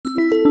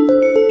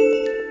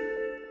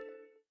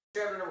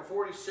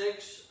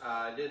46,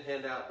 I did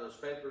hand out those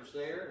papers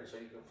there, and so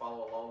you can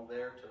follow along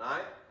there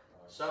tonight.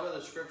 Some of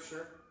the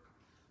scripture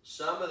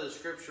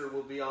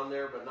will be on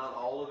there, but not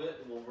all of it.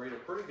 And we'll read a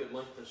pretty good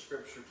length of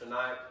scripture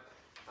tonight.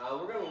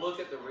 We're going to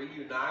look at the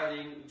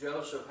reuniting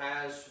Joseph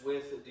has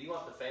with. Do you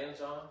want the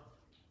fans on?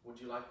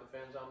 Would you like the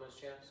fans on, Miss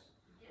Chance?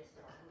 Yes,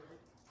 sir, I would.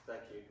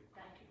 Thank you.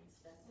 Thank you, Miss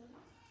Stephanie.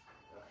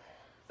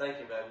 Thank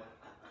you, baby.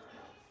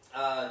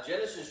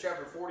 Genesis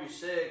chapter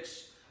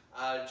 46.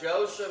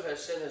 Joseph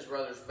has sent his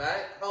brothers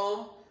back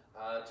home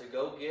to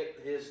go get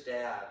his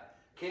dad.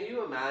 Can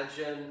you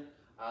imagine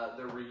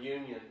the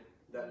reunion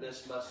that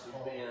this must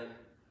have been?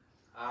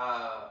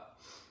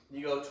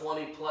 You go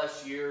 20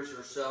 plus years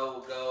or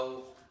so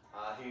ago.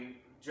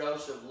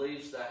 Joseph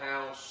leaves the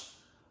house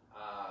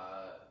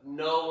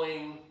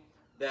knowing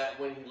that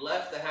when he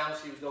left the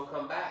house he was going to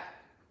come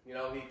back. You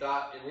know, he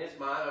thought in his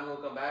mind, I'm going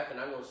to come back and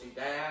I'm going to see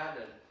Dad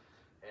and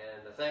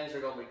the things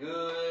are going to be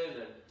good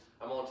and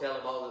I'm going to tell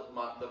him all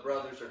that the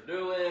brothers are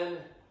doing.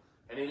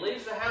 And he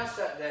leaves the house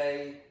that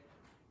day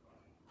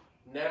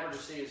never to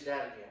see his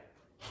dad again.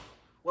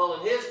 Well,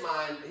 in his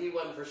mind, he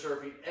wasn't for sure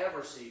if he'd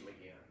ever see him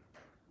again.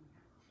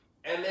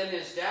 And then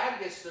his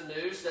dad gets the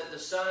news that the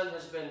son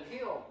has been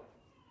killed.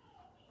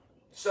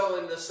 So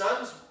in the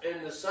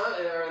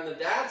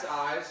dad's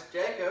eyes,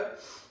 Jacob,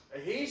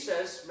 he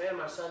says, man,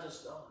 my son is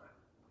gone.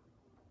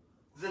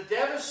 The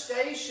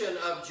devastation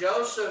of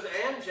Joseph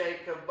and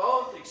Jacob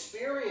both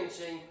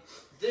experiencing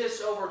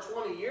this over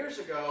 20 years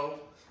ago,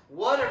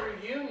 what a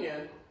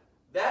reunion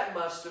that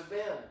must have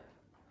been.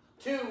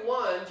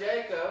 2-1,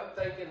 Jacob,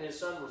 thinking his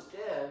son was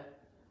dead,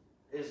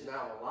 is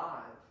now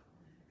alive.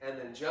 And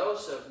then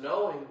Joseph,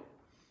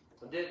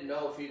 didn't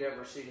know if he'd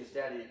ever see his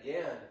daddy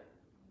again,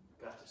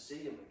 got to see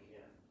him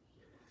again.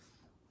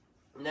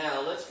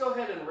 Now, let's go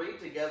ahead and read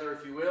together,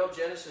 if you will,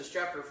 Genesis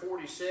chapter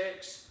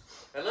 46.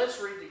 And let's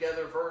read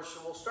together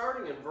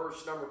starting in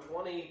verse number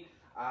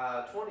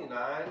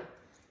 29.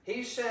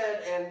 He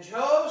said, and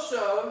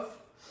Joseph,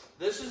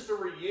 this is the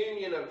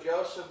reunion of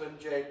Joseph and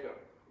Jacob,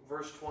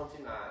 verse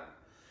 29.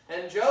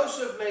 And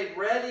Joseph made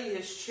ready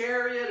his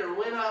chariot and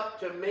went up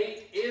to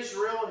meet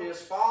Israel,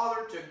 his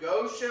father, to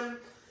Goshen,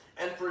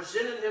 and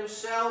presented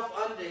himself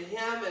unto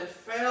him, and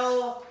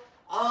fell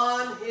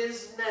on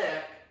his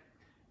neck,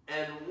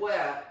 and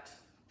wept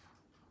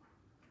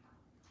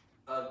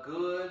a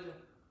good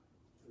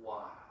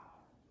while.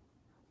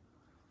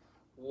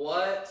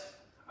 What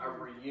a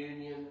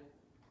reunion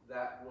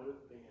that would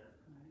have been.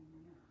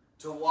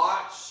 To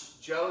watch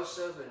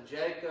Joseph and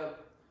Jacob,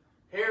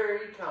 here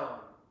he come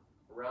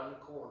around the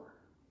corner.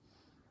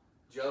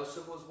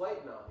 Joseph was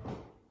waiting on him.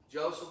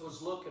 Joseph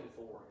was looking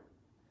for him.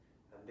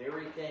 And there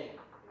he came.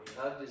 And he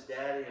hugged his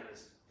daddy,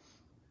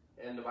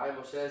 and the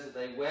Bible says that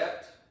they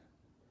wept.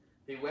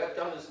 He wept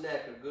on his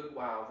neck a good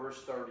while.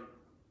 Verse 30.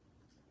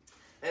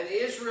 And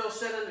Israel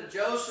said unto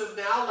Joseph,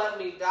 now let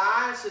me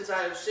die, since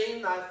I have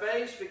seen thy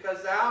face,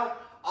 because thou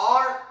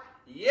art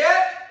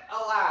yet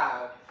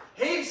alive.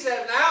 He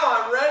said, now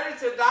I'm ready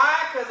to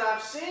die because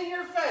I've seen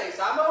your face.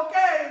 I'm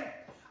okay.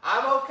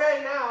 I'm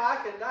okay now. I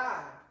can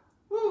die.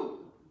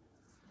 Woo.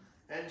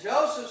 And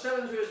Joseph said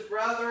unto his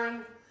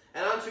brethren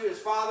and unto his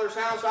father's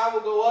house, I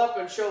will go up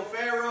and show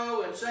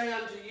Pharaoh, and say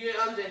unto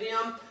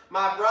him,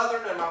 my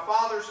brethren and my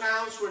father's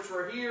house, which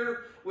were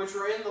here, which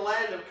were in the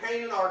land of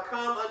Canaan, are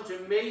come unto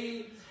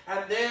me.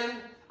 And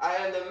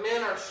the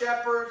men are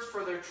shepherds,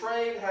 for their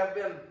trade have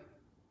been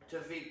to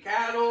feed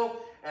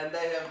cattle, and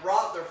they have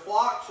brought their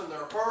flocks and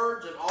their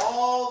herds and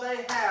all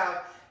they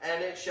have.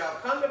 And it shall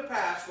come to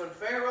pass, when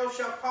Pharaoh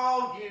shall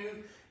call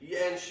you,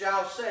 and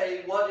shall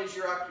say, what is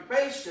your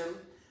occupation?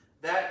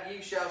 That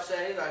ye shall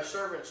say, thy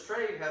servant's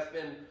trade hath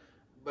been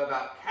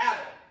about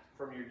cattle,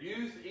 from your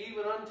youth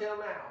even until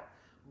now.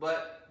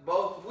 But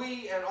both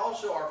we and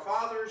also our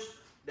fathers,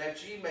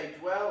 that ye may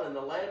dwell in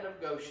the land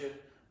of Goshen,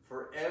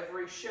 for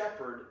every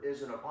shepherd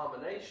is an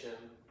abomination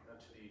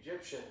unto the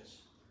Egyptians.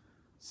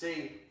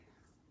 See,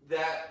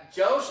 that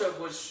Joseph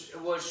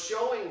was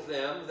showing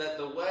them that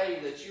the way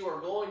that you are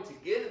going to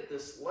get at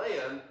this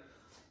land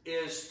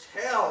is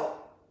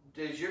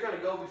you're going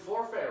to go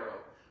before Pharaoh.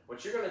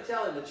 But you're going to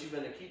tell him that you've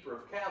been a keeper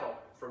of cattle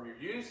from your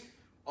youth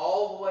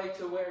all the way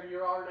to where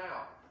you are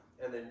now.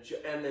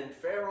 And then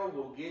Pharaoh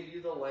will give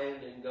you the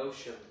land in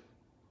Goshen.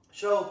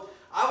 So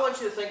I want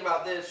you to think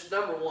about this.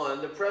 Number one,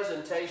 the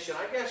presentation.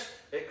 I guess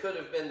it could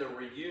have been the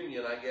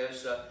reunion,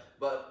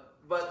 but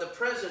the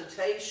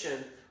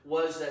presentation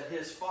was that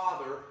his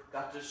father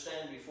got to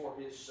stand before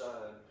his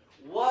son.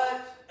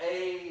 What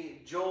a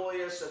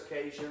joyous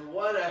occasion.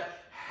 What a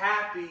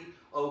happy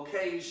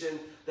occasion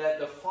that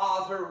the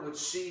father would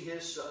see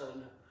his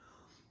son.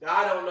 Now,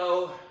 I don't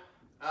know.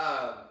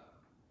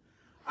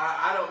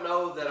 I don't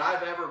know that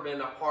I've ever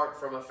been apart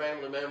from a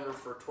family member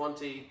for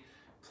 20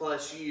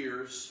 plus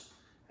years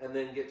and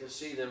then get to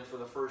see them for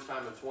the first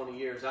time in 20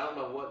 years. I don't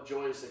know what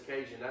joyous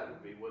occasion that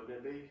would be, wouldn't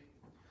it be?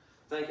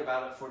 Think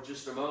about it for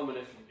just a moment.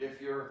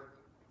 If your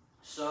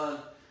son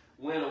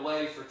went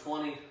away for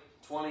 20,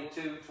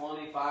 22,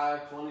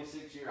 25,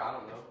 26 years, I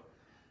don't know,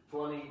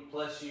 20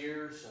 plus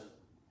years,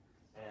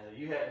 and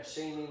you hadn't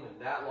seen him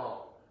in that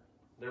long.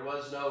 There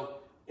was no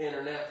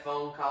internet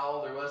phone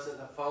call. There wasn't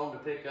a phone to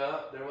pick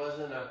up. There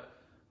wasn't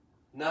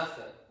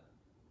nothing.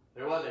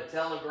 There wasn't a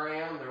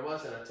telegram. There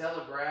wasn't a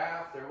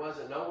telegraph. There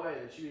wasn't no way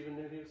that you even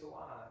knew he was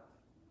alive.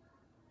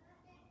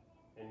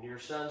 And your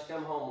sons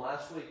come home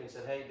last week and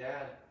said, hey,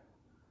 Dad,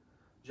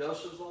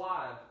 Joseph's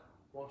alive.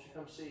 Won't you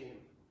come see him?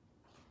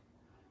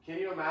 Can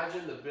you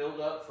imagine the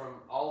build-up from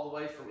all the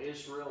way from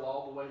Israel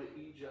all the way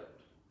to Egypt?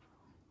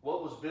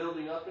 What was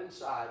building up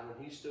inside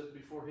when he stood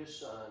before his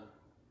son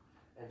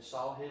and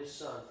saw his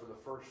son for the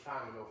first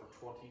time in over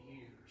 20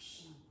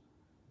 years?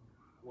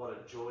 What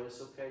a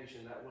joyous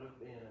occasion that would have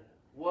been.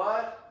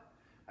 What?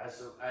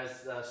 As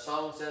the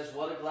song says,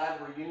 what a glad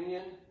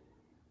reunion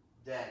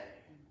day.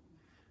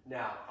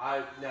 Now,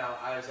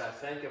 as I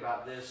think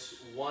about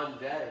this one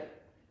day,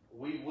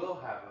 we will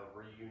have a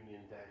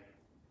reunion day.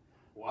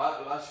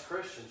 Well, us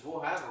Christians,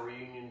 we'll have a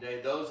reunion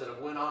day. Those that have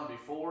went on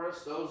before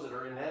us, those that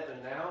are in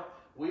heaven now,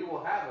 we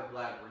will have a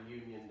glad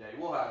reunion day.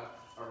 We'll have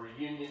a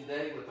reunion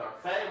day with our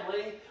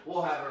family.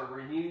 We'll have a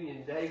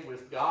reunion day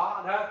with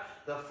God.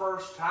 The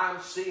first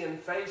time seeing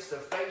face to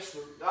face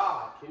with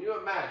God. Can you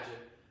imagine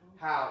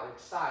how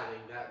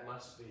exciting that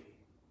must be?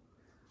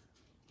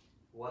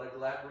 What a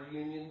glad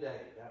reunion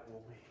day that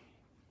will be.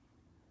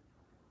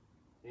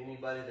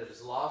 Anybody that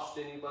has lost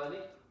anybody,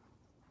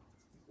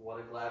 what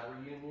a glad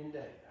reunion day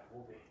that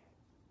will be.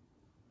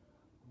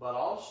 But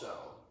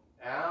also,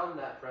 on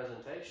that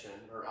presentation,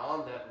 or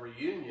on that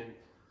reunion,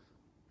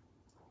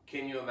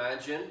 can you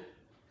imagine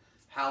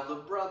how the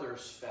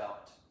brothers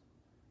felt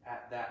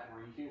at that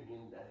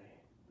reunion day?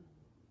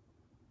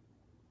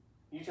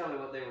 You tell me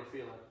what they were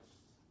feeling.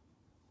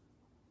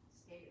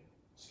 Scared.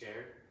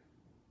 Scared?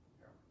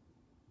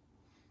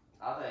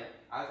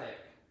 I think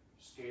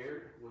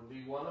scared would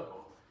be one of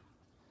them.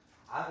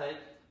 I think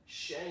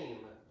shame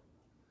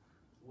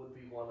would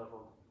be one of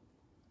them.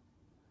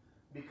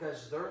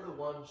 Because they're the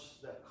ones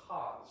that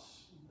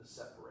cause the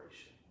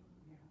separation.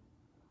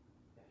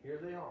 And here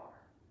they are.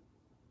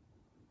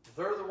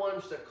 They're the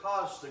ones that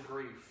cause the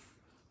grief.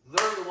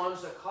 They're the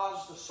ones that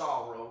cause the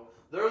sorrow.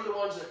 They're the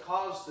ones that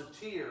cause the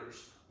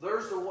tears. They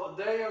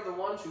are the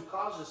ones who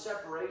cause the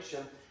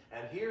separation.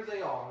 And here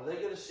they are. They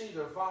get to see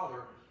their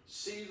father,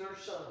 see their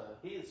son,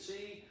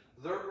 see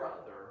their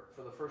brother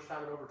for the first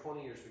time in over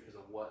 20 years because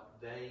of what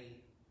they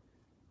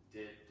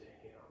did to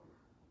him.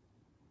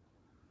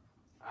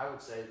 I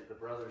would say that the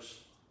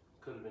brothers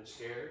could have been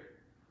scared,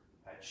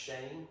 had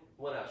shame.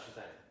 What else you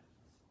think?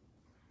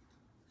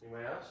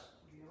 Anybody else?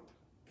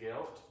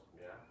 Guilt.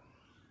 Yeah.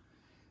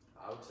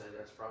 I would say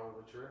that's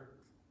probably true.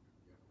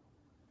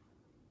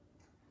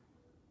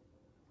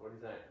 What do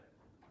you think?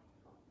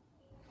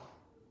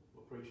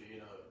 Well, preacher,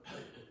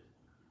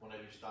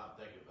 whenever you stop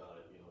thinking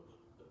about it,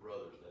 the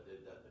brothers that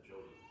did that to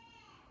Joseph,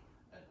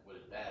 and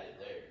with his daddy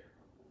there.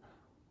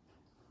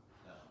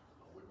 Now,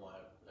 we're going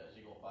to have, is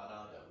he going to find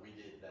out that we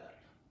did that?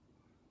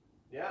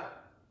 Yeah.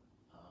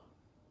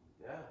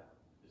 Yeah.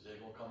 Is it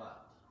going to come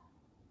out?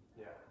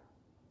 Yeah.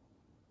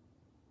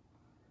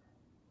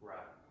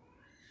 Right.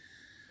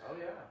 Oh,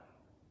 yeah.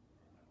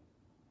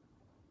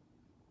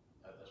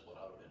 That's what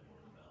I would have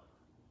been about.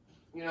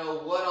 You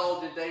know, what all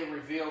did they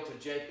reveal to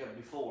Jacob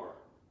before?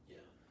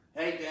 Yeah.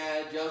 Hey,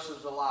 Dad,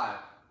 Joseph's alive.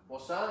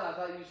 Well, son, I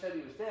thought you said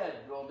he was dead.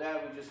 Well,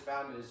 Dad, we just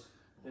found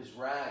his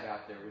rag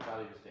out there. We thought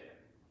he was dead.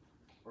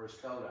 Or his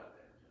coat out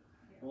there.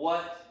 Yeah.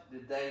 What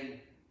did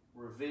they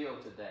reveal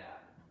to Dad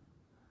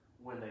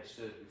when they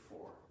stood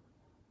before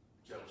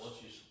Joseph?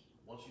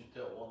 Once you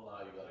tell one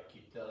lie, you got to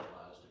keep telling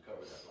lies to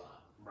cover that lie.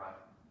 Right.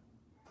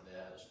 And they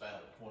had a span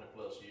of 20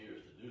 plus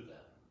years to do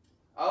that.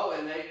 Oh,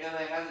 and they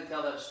had to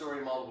tell that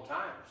story multiple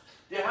times.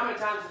 Yeah, how many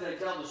times did they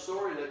tell the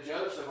story that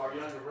Joseph, our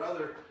younger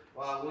brother,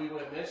 we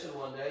went missing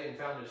one day and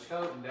found his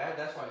coat, and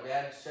that's why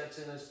Dad sits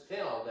in his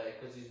tent all day,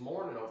 because he's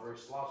mourning over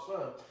his lost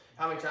son.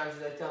 How many times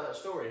did they tell that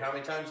story? How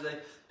many times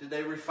did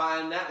they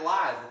refine that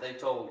lie that they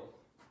told?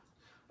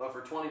 But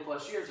for 20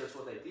 plus years, that's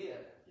what they did.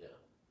 Yeah.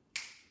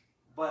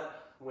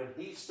 But when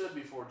he stood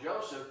before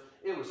Joseph,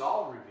 it was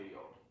all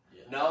revealed.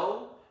 Yeah.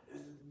 No,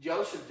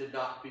 Joseph did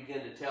not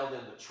begin to tell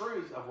them the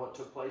truth of what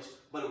took place,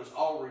 but it was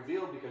all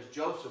revealed because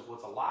Joseph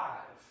was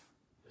alive.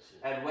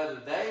 And whether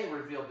they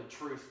revealed the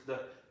truth,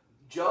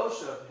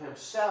 Joseph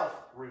himself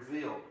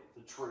revealed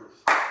the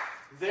truth.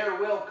 There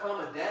will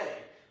come a day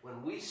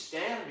when we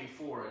stand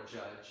before a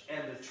judge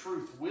and the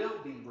truth will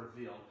be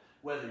revealed.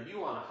 Whether you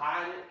want to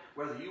hide it,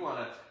 whether you want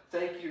to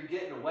think you're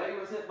getting away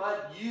with it,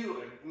 but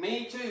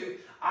me too,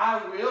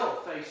 I will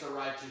face a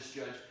righteous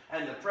judge.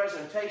 And the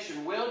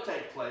presentation will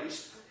take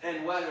place.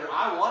 And whether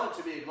I want it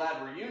to be a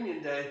glad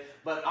reunion day,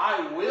 but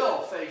I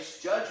will face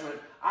judgment.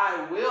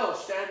 I will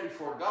stand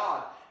before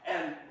God.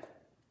 And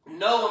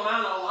no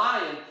amount of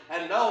lying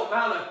and no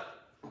amount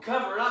of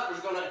covering up is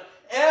going to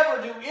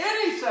ever do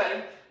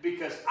anything,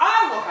 because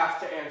I will have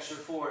to answer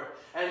for it.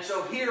 And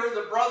so here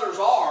the brothers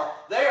are.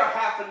 They are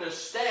having to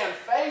stand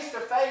face to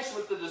face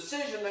with the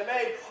decision they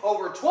made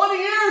over 20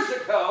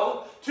 years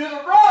ago to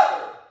the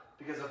brother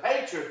because of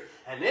hatred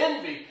and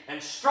envy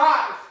and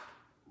strife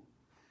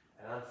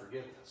and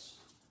unforgiveness.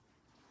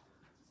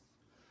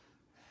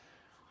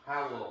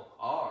 how will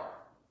our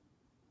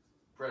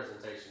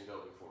presentation go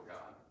before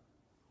God?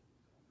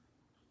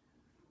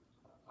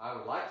 I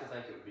would like to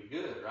think it would be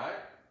good, right?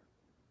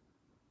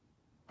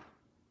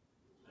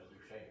 That'd be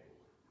shameful.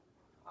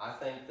 I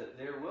think that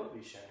there will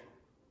be shame.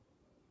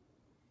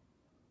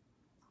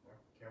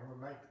 Can we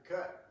make the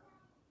cut?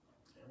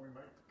 Can we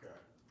make the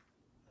cut?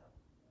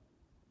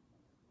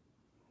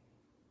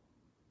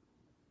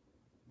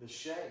 The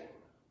shame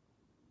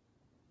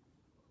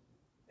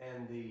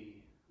and the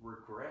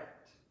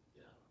regret.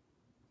 Yeah.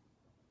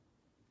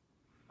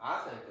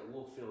 I think that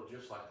we'll feel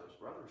just like those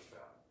brothers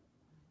felt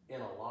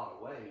in a lot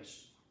of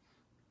ways,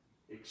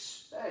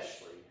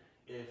 especially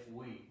if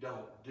we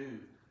don't do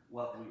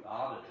what we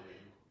ought to do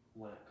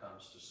when it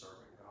comes to serving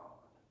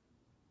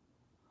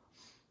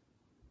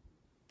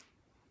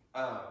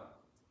God.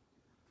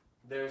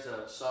 There's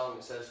a song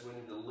that says we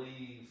need to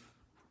leave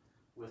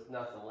with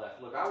nothing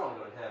left. Look, I want to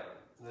go to heaven.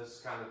 And this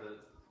is kind of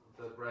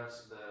the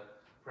preface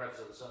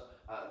of the song,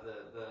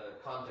 the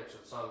context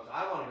of the song.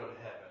 I want to go to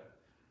heaven,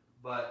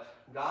 but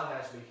God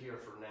has me here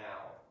for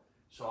now,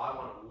 so I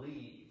want to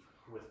leave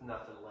with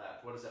nothing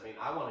left. What does that mean?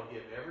 I want to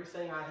give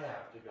everything I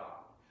have to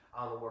God.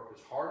 I want to work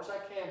as hard as I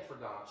can for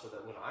God, so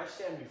that when I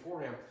stand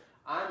before Him,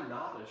 I'm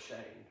not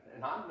ashamed,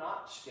 and I'm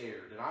not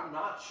scared, and I'm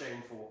not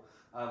shameful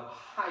of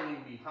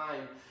hiding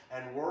behind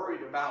and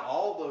worried about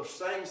all those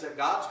things that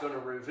God's going to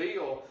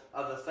reveal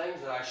of the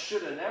things that I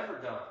should have never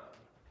done.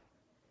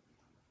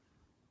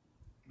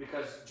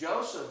 Because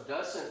Joseph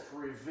doesn't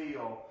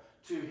reveal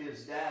to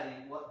his daddy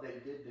what they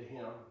did to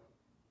him.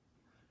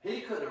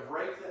 He could have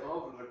raked them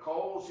over the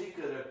coals. He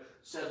could have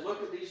said,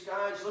 look at these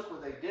guys, look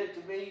what they did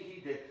to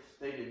me.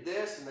 They did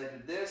this, and they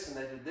did this, and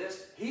they did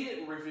this. He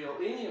didn't reveal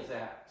any of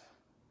that.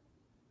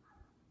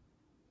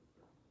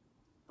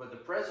 But the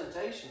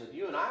presentation that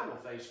you and I will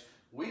face,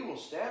 we will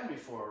stand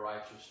before a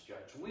righteous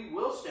judge. We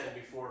will stand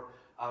before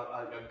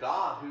a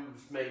God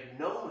who's made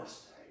no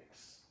mistakes.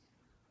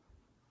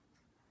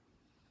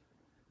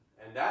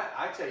 And that,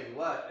 I tell you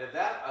what, if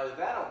that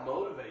don't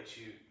motivate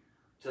you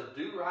to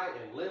do right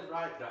and live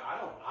right,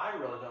 I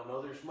really don't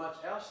know there's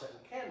much else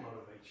that can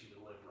motivate you to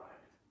live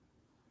right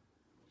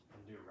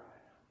and do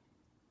right.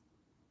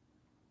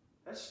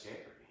 That's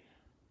scary,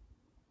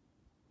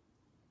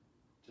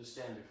 to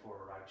stand before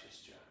a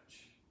righteous judge.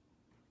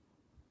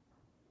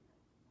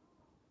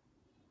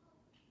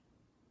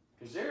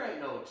 Because there ain't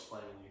no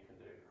explaining you can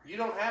do. You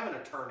don't have an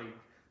attorney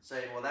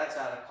saying, well, that's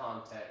out of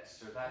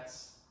context, or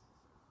that's,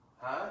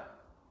 huh?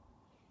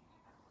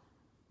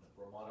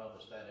 From what I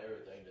understand,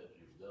 everything that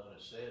you've done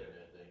and said and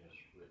everything is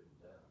written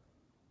down.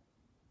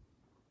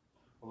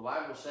 Well, the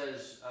Bible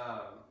says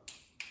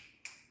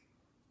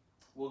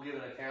we'll give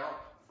an account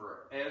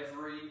for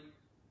every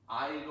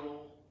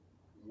idle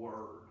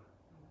word.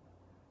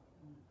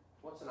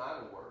 What's an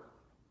idle word?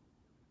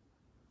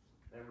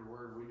 Every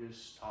word we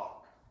just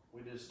talk.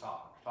 We just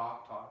talk.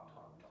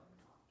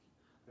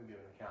 We'll give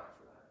an account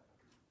for that.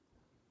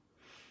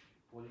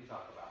 What do you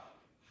talk about?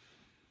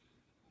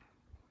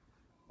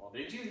 Well,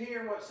 did you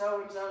hear what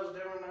so-and-so is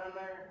doing down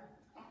there?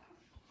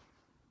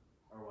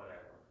 Or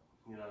whatever.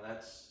 You know,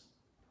 that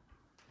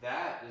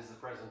is the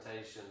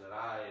presentation that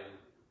I am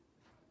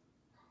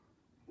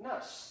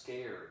not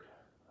scared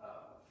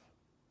of,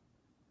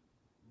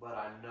 but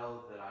I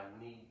know that I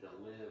need to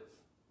live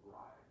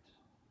right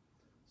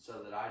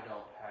so that I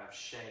don't have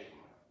shame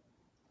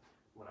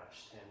when I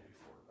stand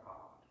before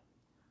God.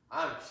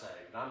 I'm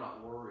saved. I'm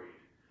not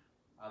worried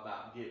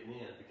about getting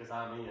in because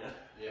I'm in.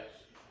 Yes.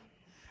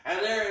 And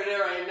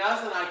there ain't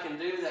nothing I can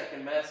do that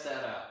can mess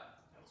that up.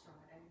 That's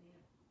right,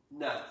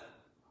 amen. Nothing.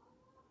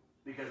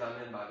 Because I'm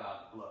in by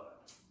God's blood.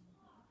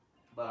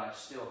 But I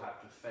still have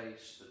to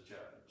face the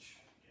judge.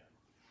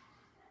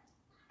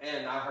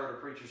 And I heard a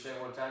preacher say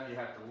one time, you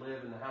have to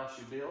live in the house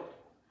you build.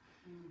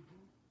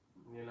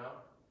 Mm-hmm. You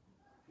know?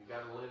 You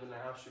got to live in the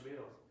house you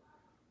build.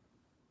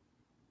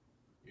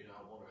 You know,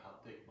 I wonder how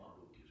thick my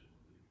book is going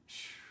to be.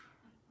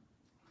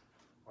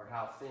 Or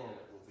how thin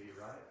it will be,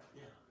 right?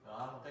 Yeah. No,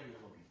 I don't think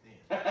it's going to be thin.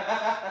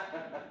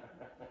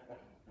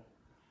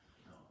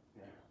 No.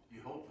 Yeah.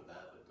 You hope for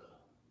that, but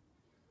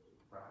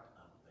Right.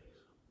 I don't think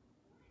so.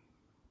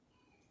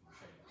 I'm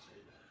ashamed to say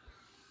that.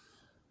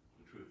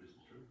 The truth is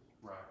the truth.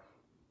 Right.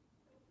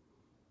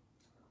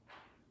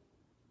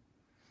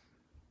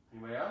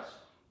 Anybody else?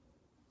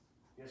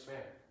 Yes,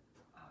 ma'am.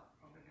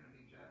 Are we going to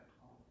be judged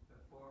on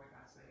before we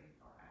got saved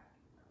or after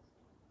we got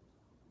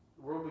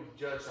saved? We'll be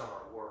judged on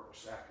our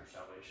works after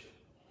salvation.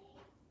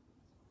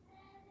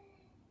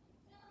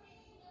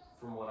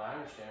 From what I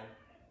understand,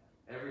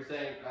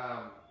 everything,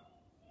 I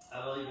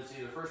believe it's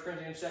either 1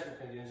 Corinthians, 2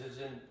 Corinthians, it's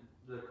in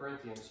the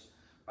Corinthians.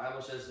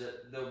 Bible says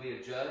that there'll be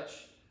a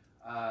judge.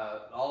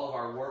 All of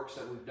our works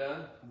that we've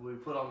done will be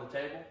put on the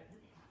table,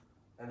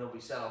 and they'll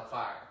be set on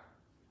fire.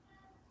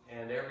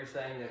 And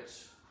everything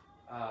that's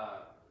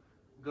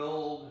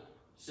gold,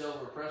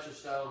 silver, precious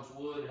stones,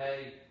 wood,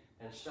 hay,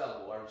 and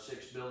stubble are the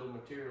 6 building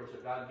materials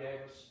that God gave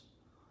us.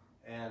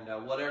 And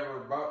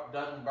whatever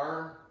doesn't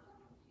burn,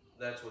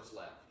 that's what's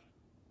left.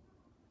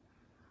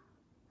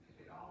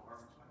 If it all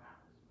burns, what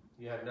happens?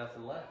 You have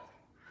nothing left.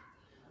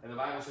 And the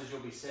Bible says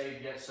you'll be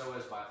saved, yet so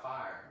as by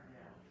fire.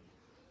 Yeah.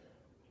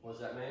 What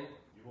does that mean?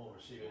 You won't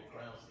receive any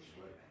crowns this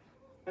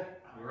way.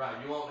 You're right.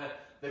 You won't have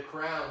the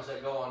crowns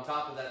that go on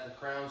top of that, the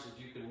crowns that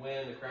you can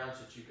win, the crowns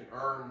that you can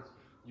earn.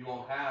 You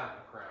won't have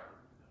a crown.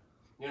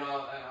 You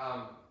know,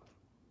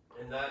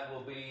 and that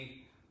will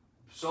be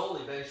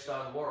solely based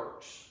on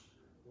works.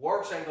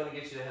 Works ain't going to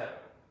get you to heaven.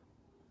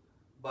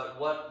 But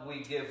what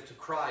we give to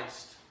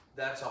Christ,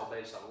 that's all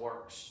based on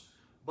works.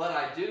 But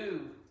I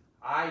do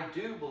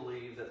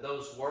believe that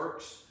those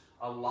works,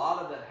 a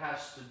lot of that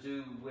has to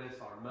do with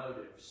our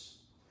motives.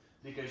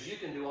 Because you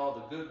can do all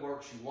the good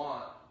works you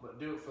want, but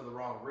do it for the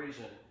wrong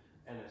reason,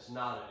 and it's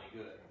not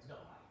any good. No.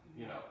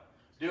 You know,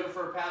 do it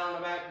for a pat on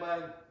the back,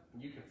 bud,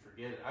 you can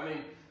forget it. I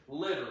mean,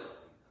 literally,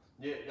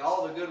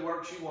 all the good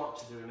works you want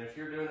to do, and if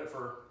you're doing it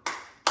for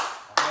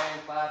a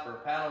hand clap or a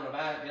pat on the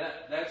back,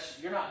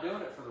 you're not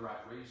doing it for the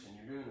right reason.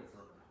 You're doing it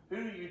for,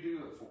 who do you do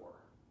it for?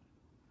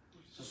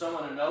 So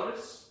someone to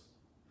notice?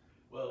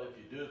 Well, if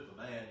you do it for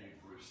man, you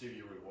receive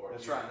your reward.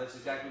 That's right. That's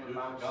exactly what the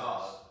Bible says.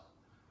 God,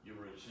 you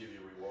will receive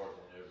your reward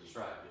whenever you That's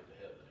right. get to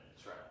heaven.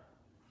 That's right.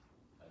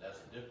 And that's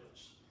the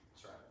difference.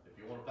 That's right. If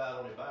you want a pat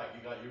on your back,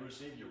 you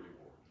receive your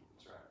reward.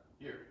 That's right.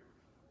 Here.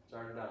 It's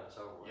already done. It's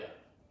over with. Yeah.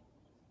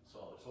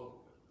 So it's over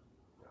with.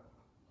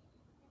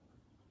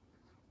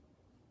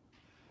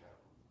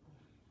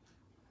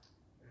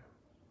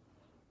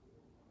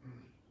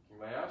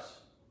 Anybody else?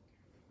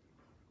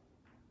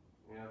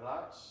 Any other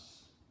thoughts?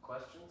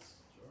 Questions?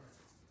 Sure.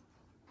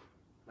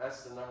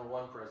 That's the number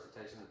one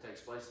presentation that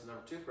takes place. The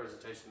number two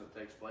presentation that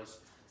takes place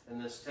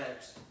in this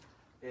text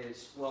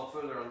is, well,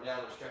 further on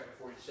down, it's chapter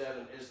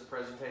 47, is the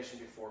presentation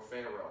before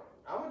Pharaoh.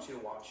 I want you to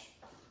watch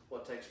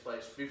what takes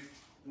place.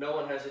 No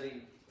one has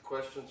any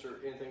questions or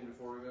anything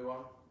before we move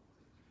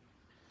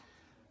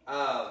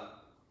on?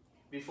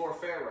 Before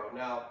Pharaoh.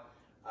 Now,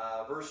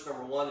 verse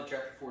number 1 in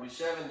chapter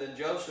 47, then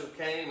Joseph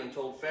came and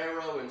told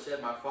Pharaoh and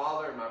said, my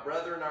father and my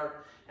brethren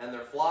and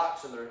their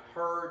flocks and their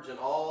herds and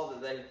all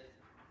that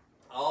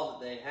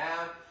they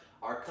have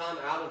are come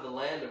out of the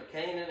land of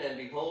Canaan, and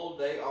behold,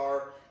 they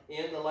are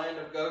in the land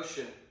of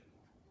Goshen.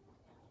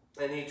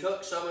 And he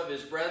took some of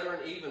his brethren,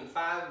 even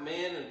 5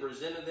 men, and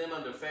presented them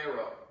unto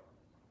Pharaoh.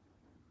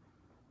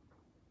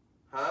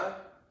 Huh?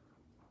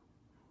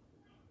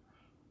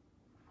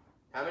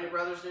 How many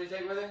brothers did he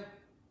take with him?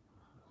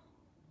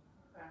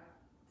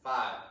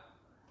 5.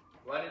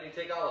 Why didn't he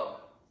take all of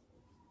them?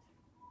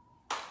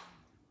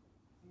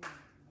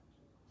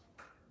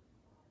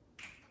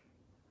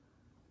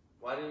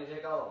 Why didn't he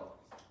take all of them?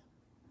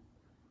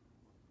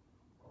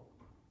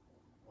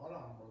 One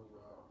of them was,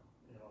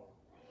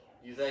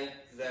 You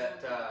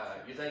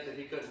think that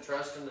he couldn't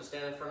trust him to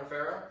stand in front of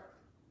Pharaoh?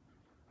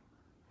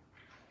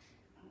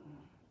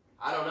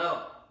 I don't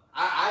know.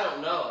 I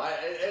don't know.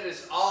 It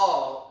is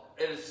all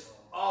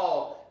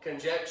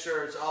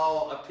conjecture. It's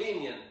all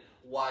opinion.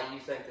 Why you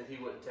think that he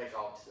wouldn't take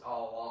all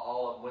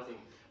of them with him,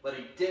 but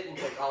he didn't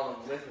take all of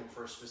them with him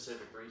for a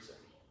specific reason,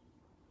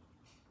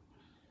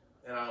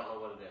 and I don't know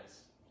what it is.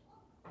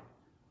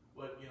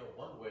 Well,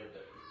 one way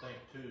that you think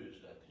too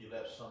is that he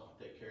left some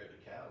to take care of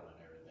the cattle and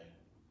everything.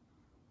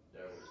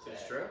 There was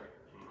It's that. true.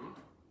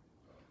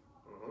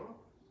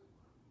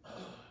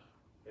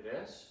 It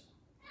is.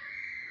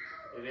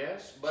 It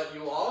is. But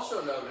you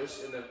also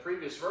notice in the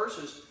previous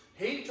verses,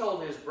 he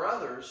told his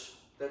brothers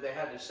that they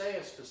had to say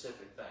a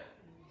specific thing.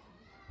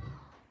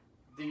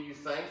 Do you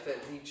think that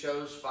he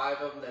chose 5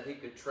 of them that he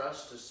could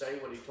trust to say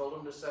what he told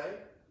them to say?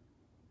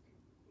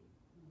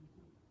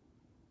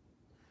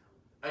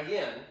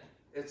 Again,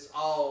 it's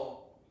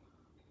all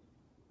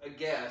a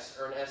guess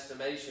or an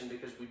estimation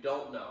because we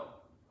don't know.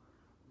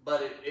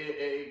 But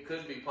it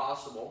could be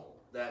possible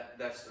that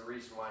that's the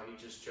reason why he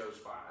just chose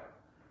 5.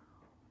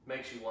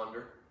 Makes you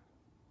wonder.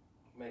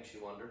 Makes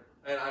you wonder.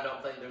 And I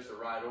don't think there's a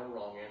right or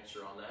wrong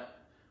answer on that,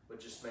 but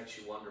just makes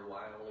you wonder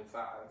why only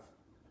 5.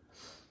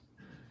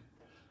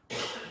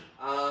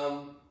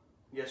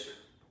 Yes, sir.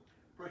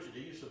 Preacher, do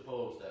you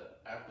suppose that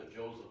after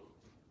Joseph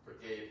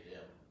forgave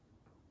them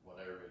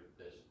whenever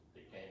they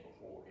came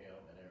before him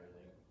and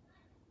everything,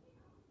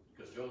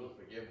 because Joseph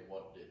forgave them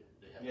what did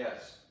they have?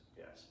 Yes.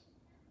 Yes.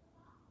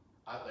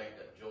 I think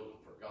that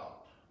Joseph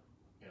forgot.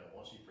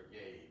 Once he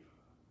forgave,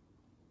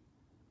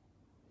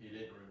 he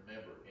didn't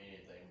remember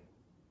anything,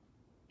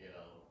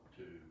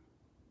 to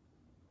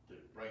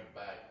bring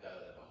back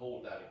that, to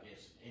hold that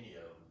against any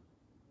of them.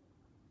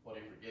 What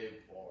he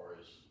forgave for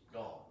is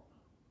gone.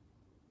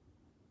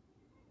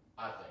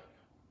 I think.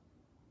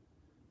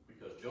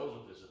 Because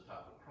Joseph is the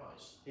type of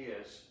Christ. He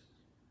is.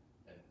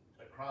 And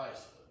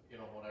Christ,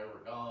 whenever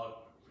God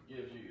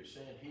forgives you your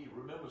sin, he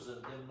remembers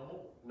it then no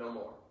more. No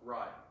more.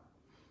 Right.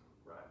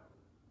 Right.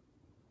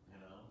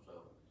 So.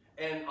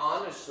 And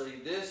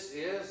honestly, this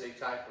is a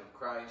type of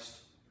Christ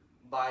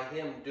by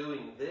him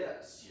doing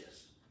this.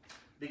 Yes.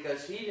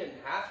 Because he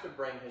didn't have to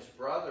bring his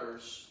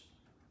brothers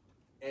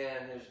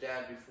and his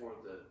dad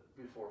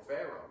before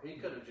Pharaoh. He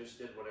could have just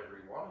did whatever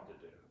he wanted to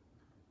do.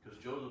 Because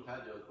Joseph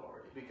had the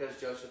authority. Because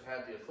Joseph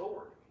had the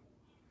authority.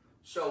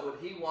 So, but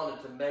he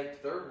wanted to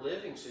make their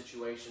living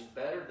situation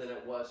better than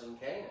it was in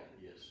Canaan.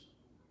 Yes.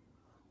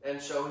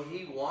 And so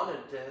he wanted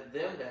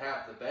them to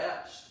have the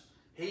best.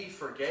 He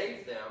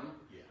forgave them,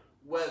 Yeah.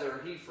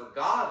 whether he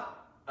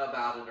forgot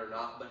about it or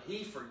not, but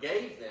he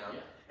forgave them,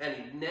 Yeah. and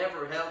he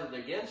never held it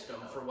against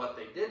them for what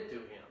they did to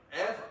him,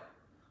 ever.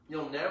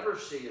 You'll never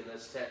see in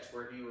this text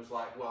where he was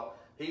like, well,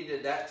 he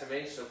did that to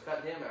me, so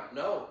cut him out.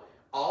 No,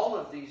 all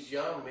of these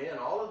young men,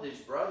 all of these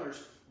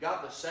brothers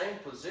got the same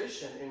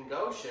position in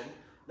Goshen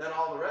that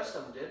all the rest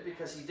of them did,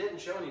 because he didn't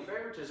show any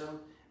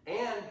favoritism,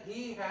 and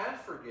he had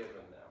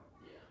forgiven them,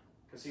 Yeah.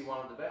 because he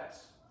wanted the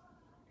best.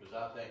 Because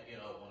I think,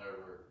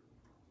 whenever,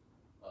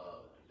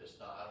 it's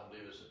not, I don't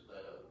believe it's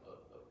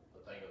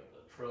a thing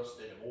of trust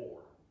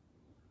anymore,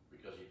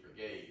 because he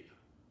forgave.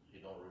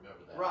 You don't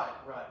remember that. Right,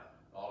 right.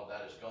 All of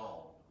that is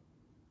gone.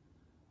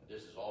 And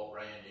this is all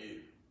brand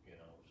new,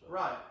 so.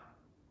 Right.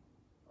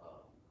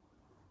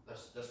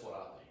 That's what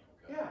I think,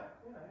 okay? Yeah.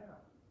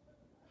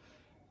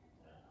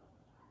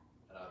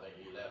 And I think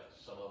he left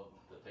some of them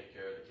to take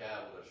care of the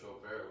cattle, to show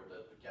Pharaoh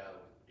that the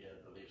cattle,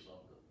 to leave some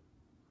to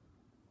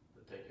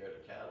take care of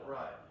the cattle.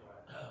 Right.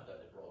 That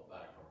they brought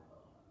back from,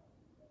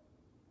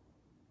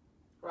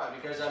 Right,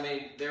 because I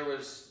mean, there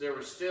was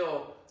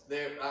still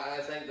there.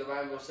 I think the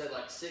Bible said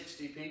like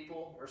 60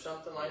 people or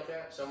something like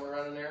that, somewhere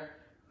around in there,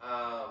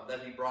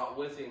 that he brought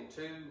with him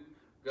to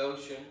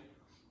Goshen.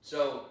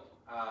 So,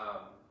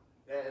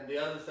 and the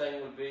other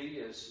thing would be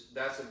is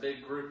that's a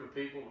big group of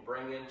people to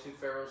bring into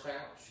Pharaoh's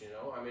house.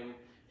 I mean,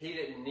 he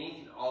didn't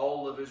need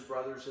all of his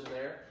brothers in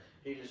there.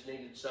 He just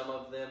needed some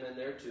of them in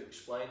there to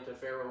explain to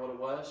Pharaoh what it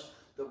was.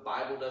 The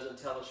Bible doesn't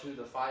tell us who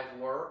the 5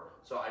 were,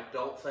 so I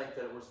don't think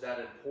that it was that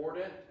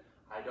important.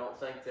 I don't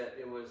think that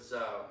it was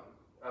a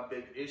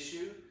big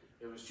issue.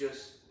 It was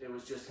just,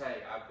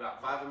 hey, I've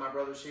got 5 of my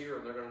brothers here,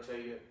 and they're going to tell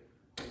you,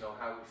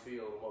 how we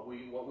feel, what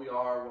we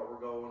are, what we're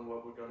going,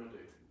 what we're going to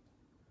do.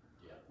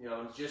 Yeah.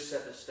 And just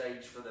set the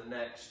stage for the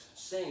next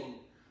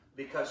scene,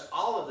 because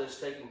all of this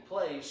taking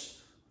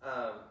place,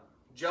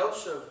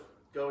 Joseph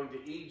going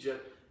to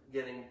Egypt,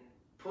 getting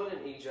put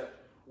in Egypt,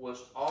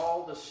 was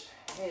all the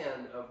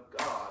hand of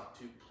God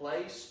to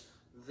place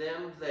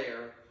them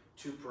there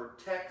to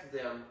protect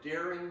them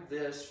during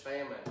this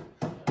famine.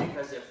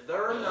 Because if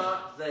they're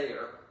not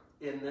there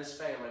in this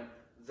famine,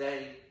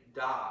 they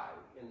die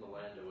in the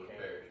land It of was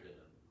Canaan. perished in the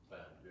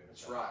famine. During the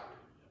That's famine. right.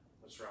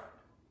 That's right.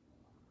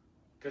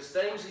 Because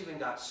things even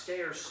got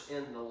scarce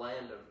in the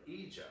land of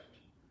Egypt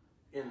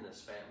in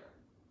this famine.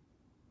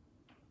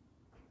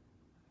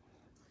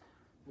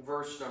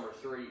 Verse number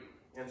 3.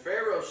 And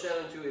Pharaoh said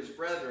unto his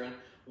brethren,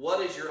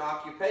 what is your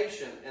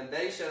occupation? And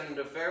they said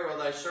unto Pharaoh,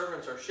 thy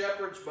servants are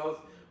shepherds, both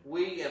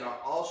we and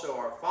also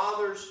our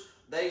fathers.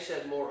 They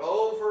said,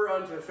 moreover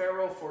unto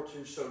Pharaoh, for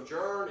to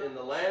sojourn in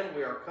the land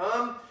we are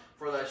come,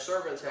 for thy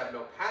servants have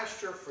no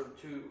pasture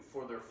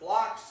for their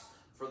flocks,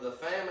 for the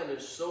famine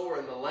is sore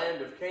in the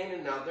land of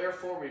Canaan. Now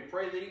therefore we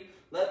pray thee,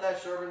 let thy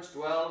servants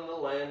dwell in the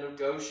land of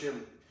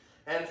Goshen.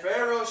 And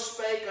Pharaoh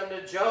spake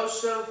unto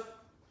Joseph,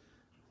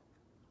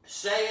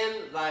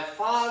 saying, thy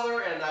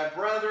father and thy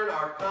brethren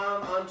are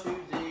come unto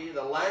thee.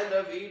 The land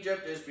of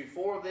Egypt is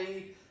before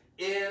thee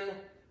in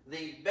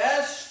the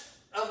best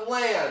of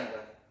land.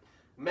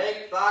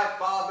 Make thy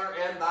father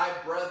and thy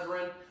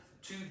brethren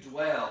to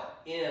dwell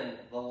in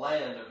the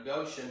land of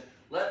Goshen.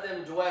 Let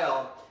them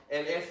dwell.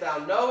 And if thou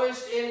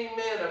knowest any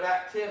men of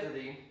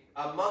activity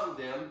among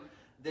them,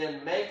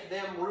 then make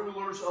them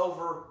rulers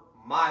over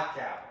my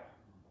cattle.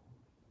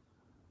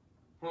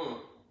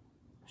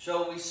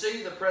 So we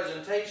see the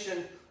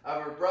presentation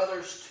of her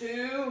brothers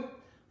to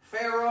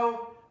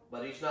Pharaoh,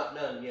 but he's not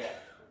done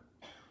yet.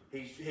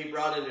 He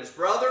brought in his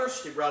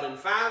brothers. He brought in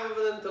 5 of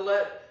them to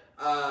let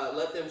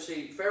them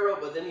see Pharaoh,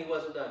 but then he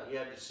wasn't done. He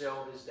had to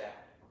sell his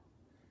dad.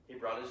 He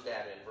brought his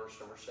dad in, verse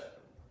number 7.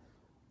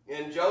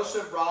 And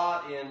Joseph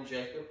brought in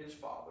Jacob his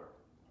father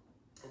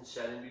and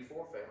set him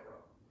before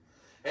Pharaoh.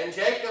 And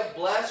Jacob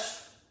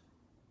blessed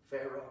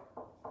Pharaoh.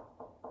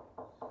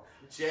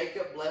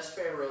 Jacob blessed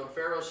Pharaoh, and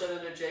Pharaoh said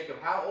unto Jacob,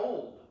 how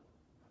old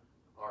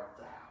art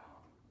thou?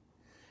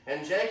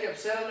 And Jacob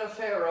said unto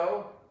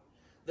Pharaoh,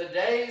 the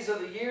days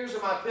of the years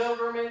of my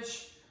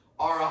pilgrimage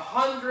are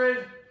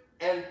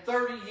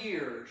 130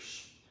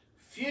 years.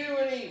 Few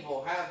and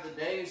evil have the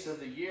days of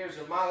the years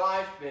of my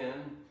life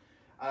been,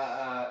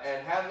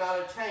 and have not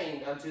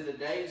attained unto the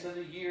days of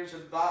the years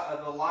of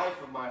the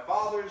life of my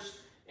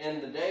fathers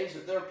in the days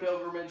of their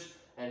pilgrimage.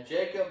 And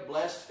Jacob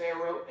blessed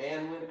Pharaoh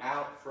and went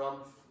out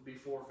from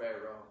before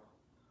Pharaoh.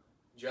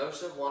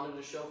 Joseph wanted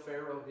to show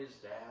Pharaoh his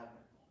dad.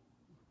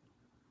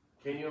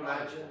 Can you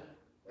imagine?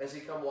 As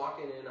he come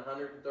walking in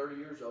 130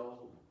 years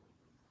old,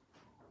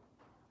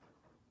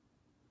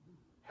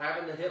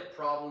 having the hip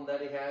problem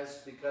that he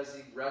has because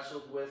he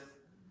wrestled with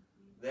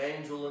the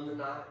angel in the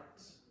night,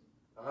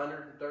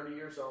 130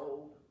 years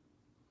old,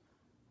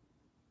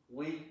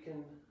 weak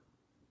and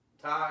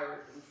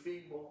tired and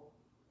feeble,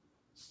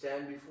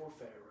 stand before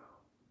Pharaoh.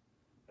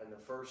 And the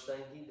first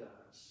thing he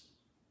does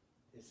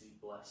is he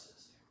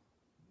blesses him.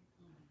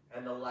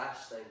 And the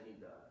last thing he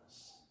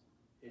does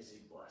is he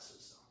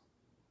blesses them.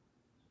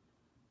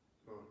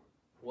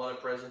 What a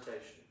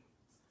presentation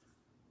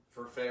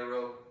for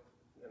Pharaoh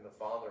and the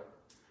father.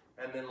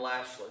 And then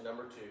lastly,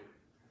 number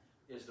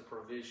 2, is the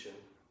provision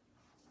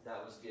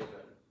that was given.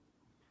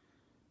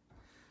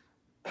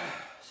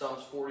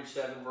 Psalms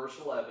 47, verse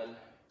 11.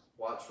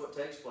 Watch what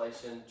takes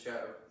place in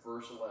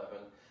verse 11.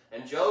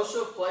 And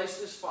Joseph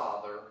placed his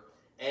father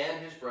and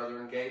his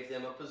brethren, gave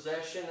them a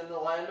possession in the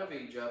land of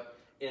Egypt,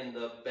 in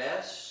the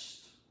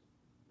best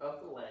of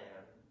the land,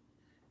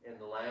 in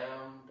the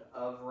land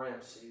of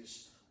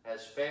Ramses,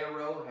 as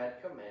Pharaoh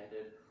had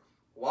commanded.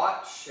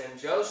 Watch, and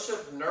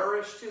Joseph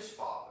nourished his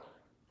father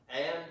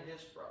and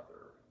his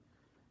brother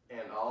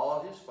and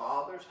all his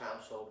father's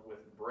household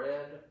with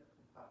bread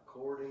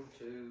according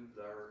to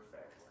their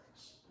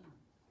families.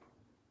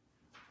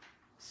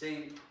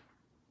 See,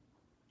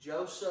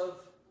 Joseph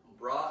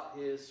brought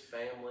his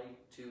family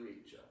to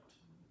Egypt,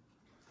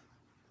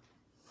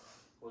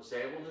 was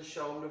able to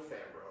show them to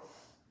Pharaoh,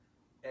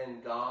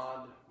 and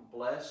God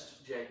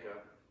blessed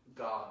Jacob.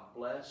 God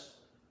blessed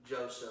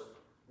Joseph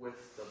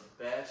with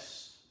the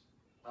best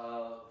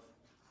of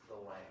the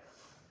land.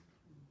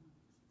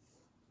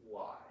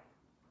 Why?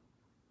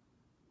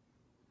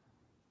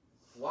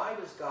 Why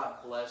does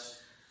God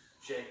bless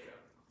Jacob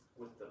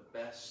with the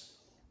best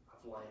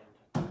of land?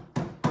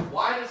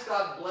 Why does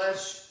God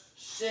bless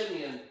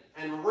Simeon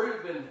and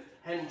Reuben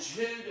and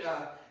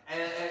Judah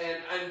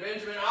and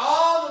Benjamin,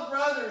 all the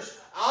brothers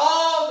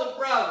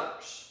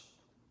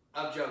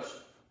of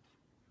Joseph?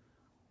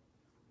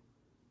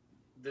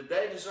 Did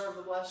they deserve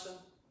the blessing?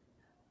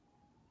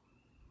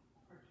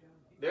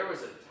 There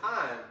was a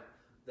time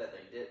that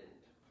they didn't.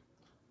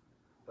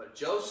 But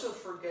Joseph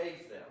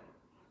forgave them,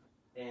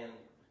 and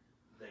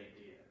they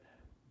did.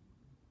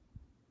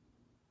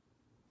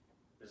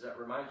 Does that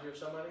remind you of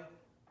somebody?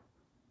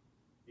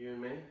 You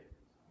and me?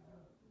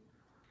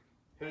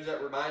 Who does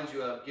that remind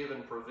you of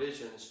giving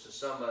provisions to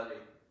somebody?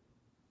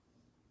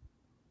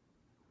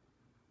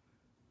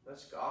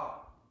 That's God.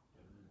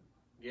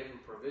 Giving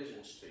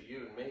provisions to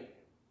you and me.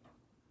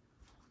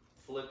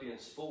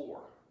 Philippians 4,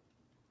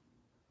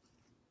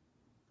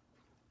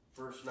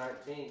 verse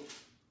 19.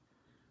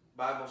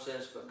 Bible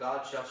says, but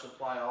God shall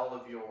supply all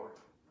of your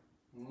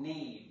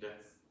need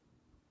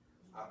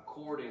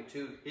according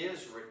to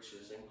his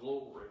riches and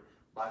glory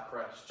by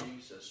Christ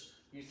Jesus.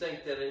 You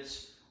think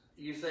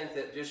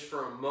that just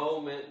for a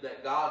moment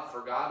that God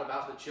forgot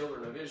about the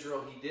children of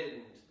Israel? He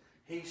didn't.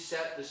 He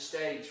set the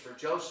stage for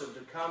Joseph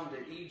to come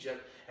to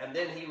Egypt, and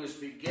then he was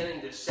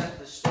beginning to set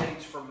the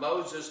stage for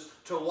Moses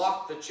to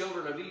walk the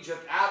children of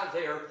Egypt out of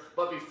there.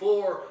 But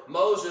before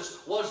Moses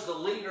was the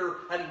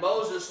leader, and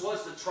Moses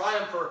was the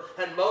triumpher,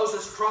 and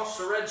Moses crossed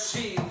the Red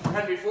Sea,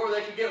 and before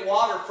they could get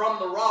water from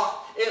the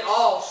rock, it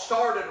all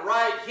started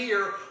right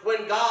here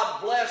when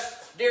God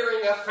blessed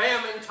during a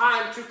famine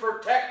time to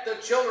protect the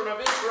children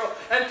of Israel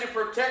and to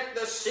protect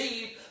the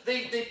seed,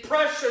 the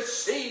precious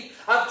seed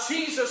of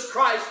Jesus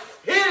Christ.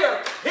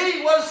 Here,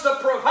 he was the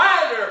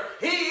provider.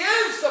 He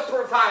is the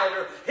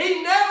provider.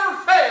 He never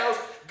fails.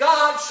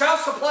 God shall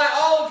supply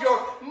all of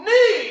your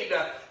need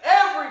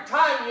every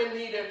time you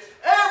need it.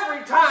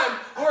 Every time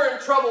we're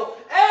in trouble.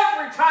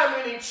 Every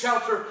time we need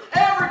shelter.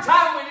 Every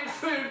time we need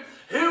food.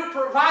 Who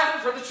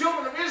provided for the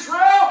children of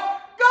Israel?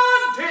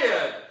 God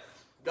did.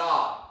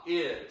 God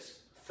is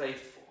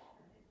faithful.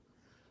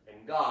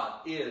 And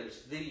God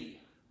is the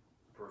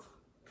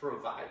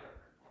provider.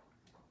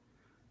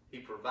 He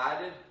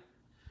provided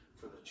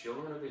for the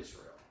children of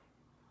Israel.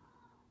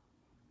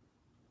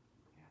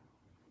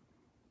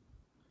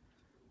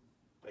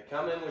 They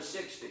come in with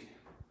 60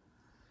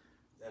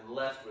 and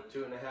left with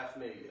 2.5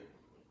 million.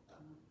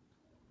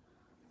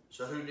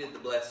 So who did the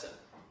blessing?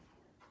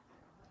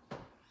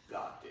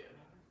 God did.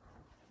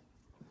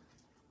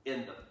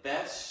 In the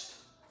best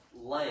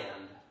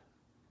land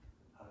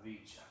of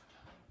Egypt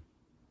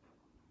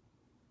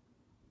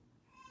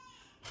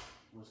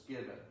was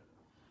given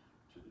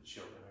to the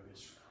children of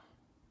Israel.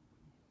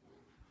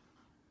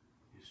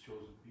 His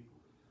chosen people.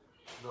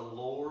 The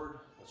Lord,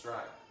 that's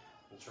right.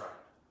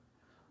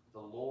 The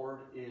Lord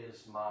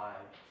is my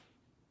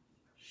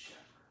shepherd.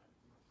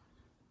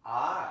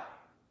 I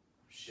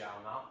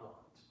shall not want.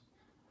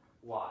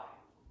 Why?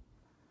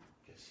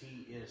 Because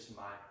he is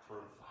my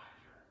provider.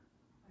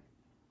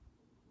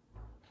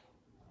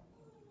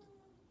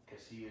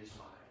 Because he is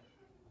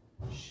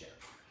my shepherd.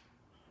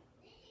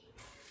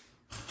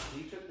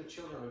 He took the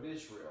children of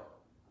Israel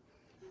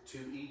to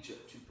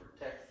Egypt to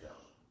protect them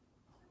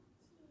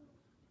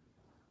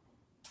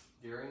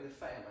during the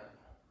famine,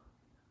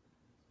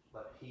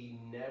 but he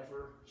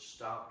never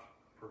stopped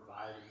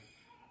providing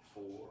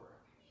for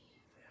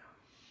them.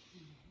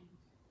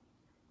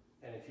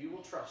 And if you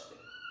will trust him,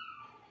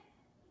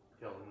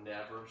 he'll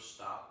never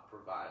stop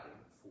providing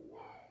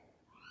for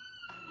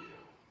you.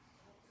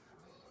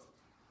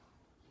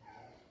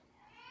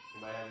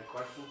 Anybody have any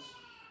questions?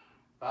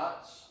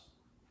 Thoughts?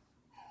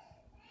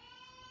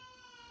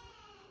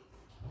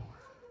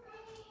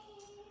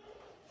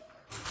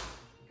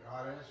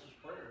 God answers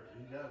prayers.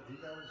 He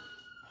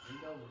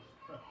knows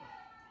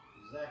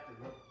exactly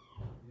what,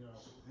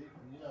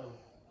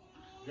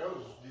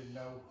 Joseph didn't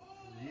know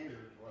for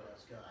years what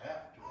that's God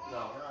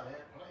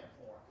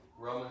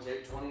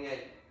Romans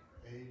 8:28.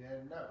 He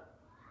didn't know.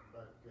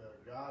 But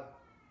God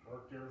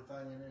worked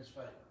everything in his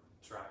favor.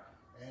 That's right.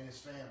 And his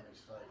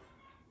family's favor.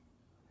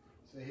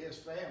 See, his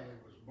family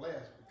was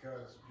blessed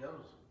because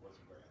Joseph was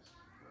blessed.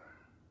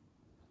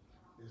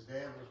 His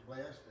dad was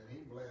blessed, and he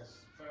blessed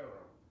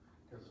Pharaoh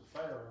because the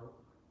Pharaoh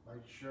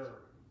made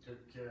sure he took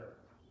care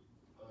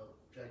of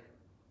Jacob.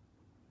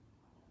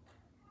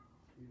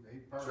 He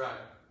personally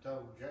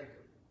told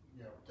Jacob,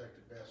 you know, take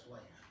the best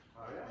land.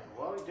 Oh yeah.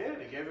 Well, he did.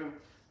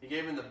 He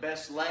gave him the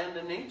best land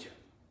in Egypt.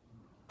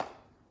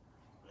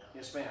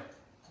 Yes, ma'am.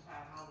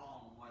 About how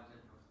long was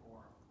it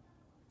before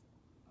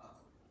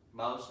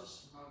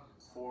Moses,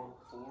 Moses?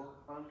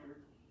 400,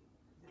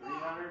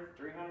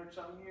 300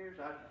 something years.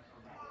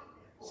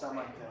 Something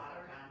like that. A lot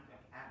of time to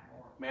have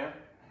more. Ma'am. A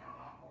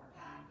lot more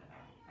time to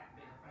have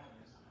bigger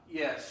families.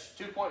 Yes,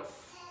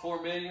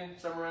 2.4 million,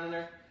 somewhere around in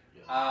there.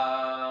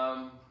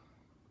 Yeah.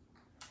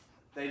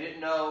 They didn't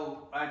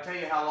know. I tell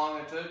you how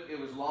long it took. It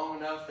was long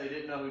enough. They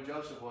didn't know who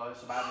Joseph was.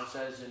 The Bible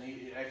says in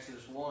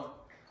Exodus 1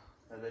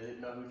 that they didn't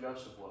know who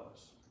Joseph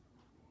was.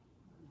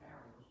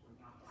 Pharaoh was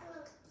not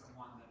the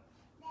one that.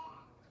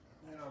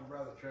 You know,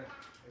 Brother Trent.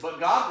 But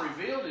God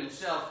revealed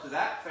himself to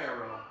that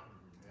Pharaoh,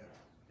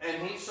 Yeah,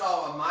 and he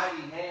saw a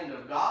mighty hand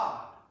of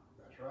God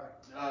that's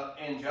right.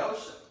 in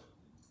Joseph.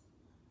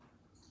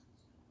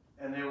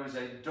 And there was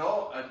a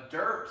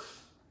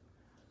dearth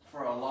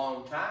for a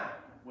long time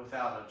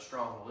without a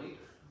strong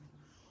leader.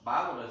 The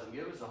Bible doesn't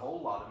give us a whole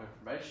lot of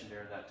information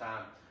during that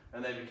time,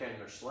 and they became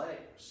their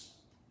slaves.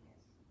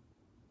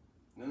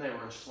 And then they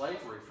were in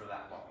slavery for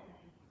that long.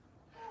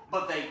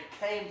 But they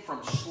came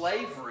from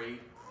slavery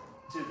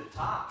to the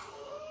top.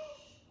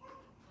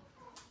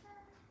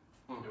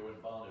 They were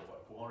bonded,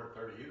 what,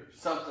 430 years?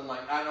 Something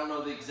like, I don't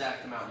know the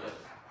exact amount, but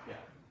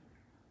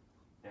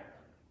yeah.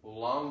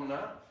 Long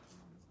enough.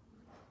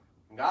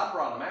 And God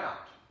brought them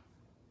out.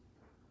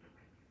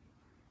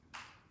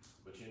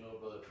 But you know,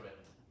 Brother Trent,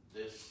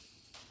 the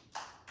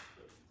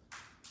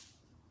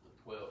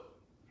 12,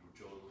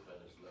 Joseph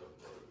and his 11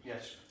 brothers.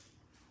 Yes, sir.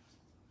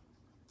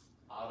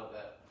 Out of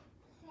that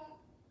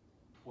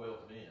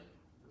 12 men,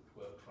 the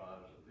 12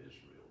 tribes of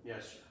Israel,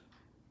 Yes, sir.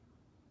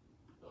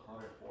 the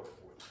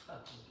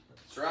 144,000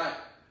 That's right.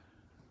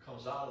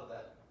 comes out of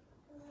that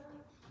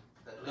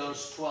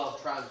Those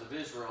 12 tribes of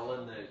Israel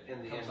in the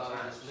end comes out of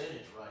times. this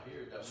lineage right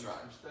here that That's we've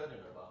right. been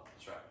studying about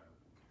That's right.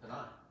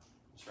 tonight.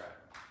 That's right.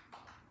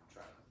 That's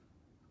right.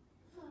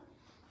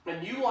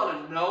 And you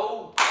want to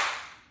know,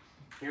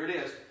 here it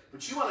is,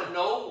 but you want to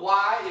know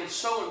why it's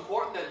so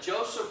important that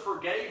Joseph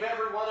forgave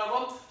every one of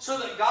them? So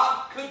that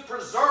God could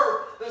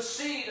preserve the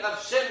seed of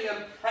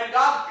Simeon, and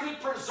God could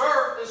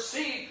preserve the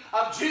seed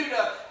of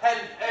Judah,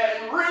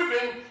 and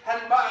Reuben,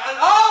 and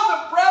all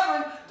the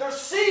brethren. Their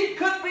seed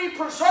could be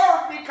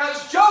preserved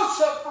because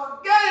Joseph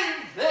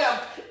forgave them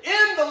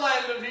in the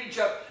land of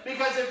Egypt.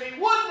 Because if he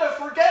wouldn't have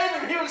forgave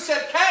him, he would have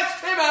said,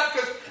 cast him out,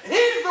 because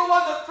he's the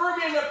one that threw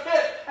me in the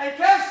pit, and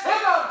cast him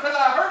out because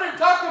I heard him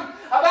talking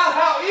about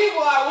how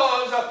evil I was.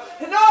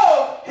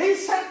 No, he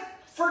said,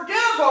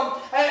 forgive them,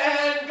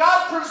 and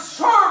God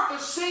preserved the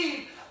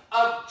seed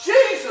of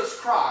Jesus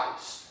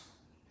Christ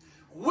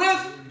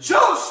with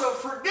Joseph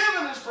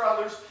forgiving his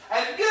brothers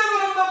and giving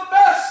them the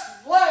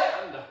best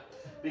land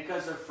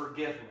because of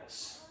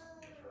forgiveness.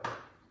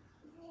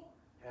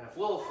 And if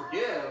we'll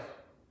forgive,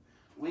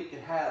 we can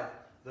have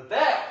the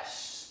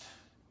best.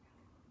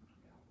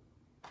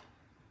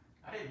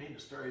 I didn't mean to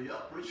stir you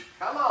up, preacher.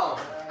 Come on.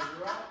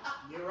 You're right.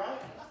 You're right.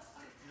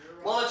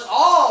 Well, it's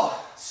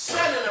all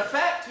set in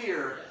effect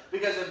here.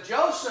 Because if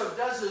Joseph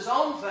does his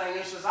own thing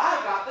and says, I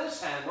got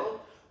this handled,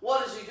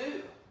 what does he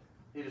do?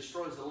 He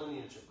destroys the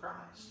lineage of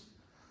Christ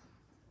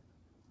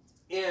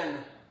in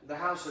the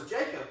house of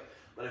Jacob.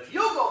 But if you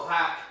go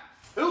back,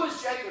 who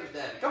is Jacob's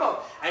daddy? Come on.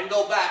 And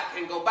go back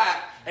and go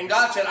back. And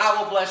God said, I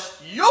will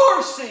bless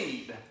your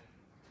seed.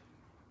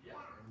 Yeah.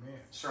 Amen.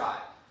 That's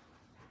right.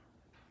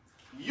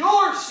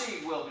 Your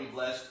seed will be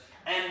blessed.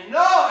 And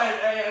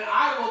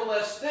I will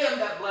bless them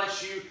that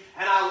bless you,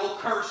 and I will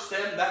curse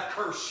them that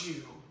curse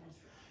you.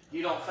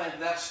 You don't think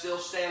that still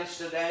stands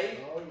today?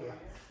 Oh, yeah.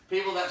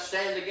 People that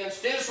stand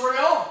against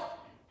Israel,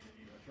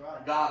 That's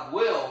right. God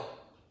will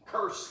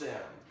curse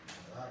them.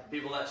 Right.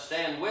 People that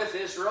stand with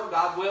Israel,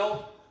 God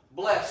will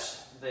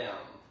bless them.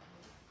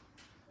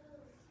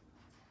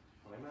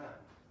 Amen.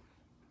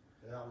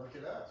 Yeah, look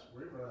at us.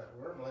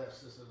 We're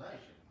blessed as a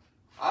nation.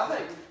 I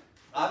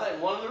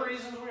think one of the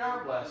reasons we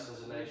are blessed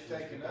as a nation We've is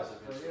taken because up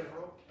of for Israel.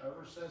 Israel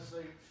ever since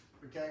they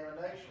became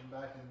a nation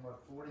back in,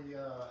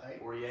 48?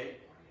 48.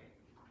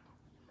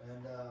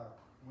 And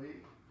we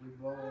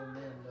blow them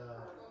in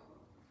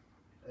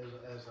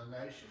as a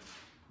nation.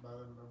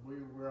 But we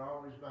were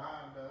always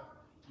behind.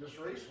 Just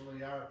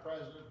recently, our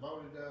president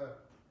voted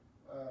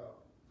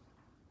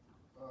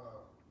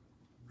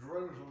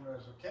Jerusalem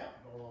as the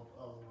capital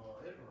of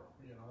Israel.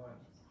 You know,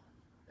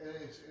 and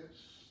it's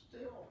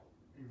still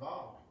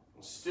evolving.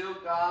 Still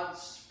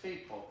God's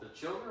people. The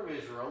children of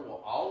Israel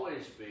will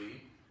always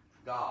be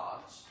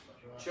God's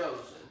That's right.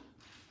 chosen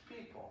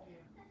people.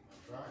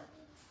 That's right.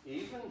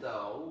 even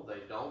though they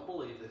don't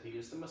believe that he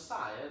is the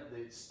Messiah,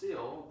 they're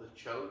still the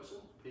chosen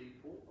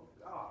people of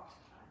God.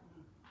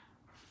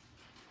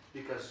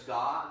 Because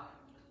God,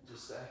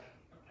 just say,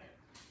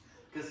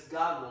 because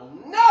God will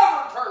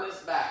never turn his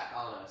back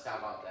on us. How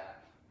about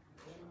that?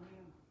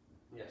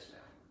 Yes,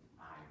 ma'am.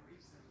 I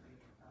recently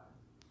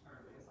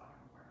heard this, I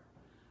don't know where.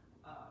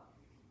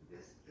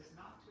 This is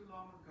not too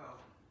long ago.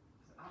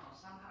 I don't know,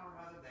 somehow or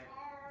other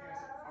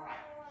there's all right.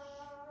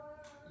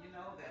 You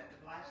know that the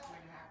last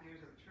 2.5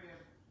 years of the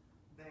trib,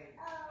 the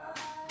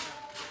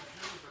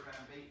Jews are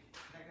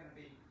they're gonna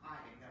be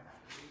hiding. They'll have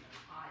to leave and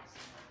hide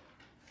somewhere,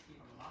 to keep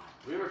them alive.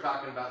 We were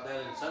talking about that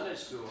in Sunday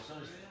school.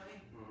 Really?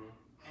 Mhm.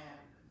 And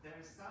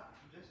there's some,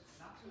 just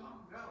not too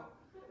long ago,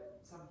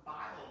 some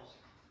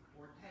Bibles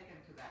were taken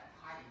to that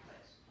hiding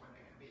place where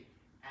they're going to be,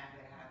 and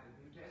they had the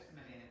New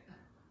Testament in it.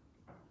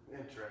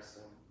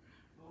 Interesting.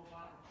 Little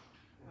Bible.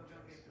 So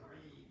they'll get to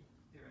read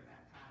during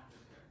that time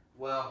that they're,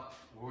 Well,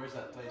 Where's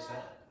that place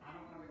at? I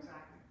don't know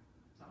exactly,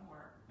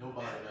 somewhere.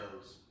 Nobody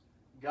knows.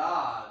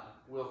 God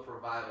will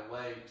provide a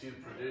way to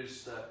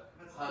produce the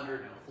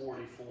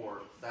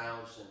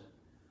 144,000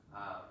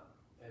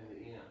 in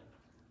the end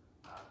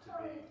to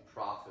be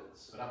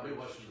prophets. But I believe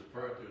what she's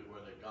referring to is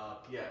where that God,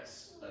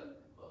 Yes. that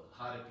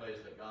hiding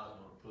place that God's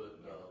going to put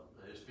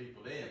his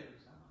people in.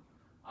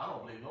 I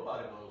don't believe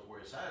nobody knows where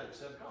it's at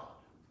except God.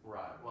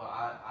 Right. Well,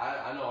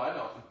 I know I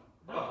don't.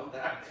 No,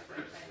 That's they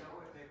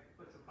know if they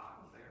put some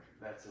Bibles there.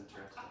 interesting.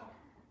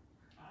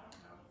 I don't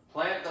know.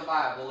 Plant the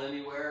Bible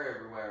anywhere,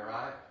 everywhere,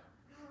 right?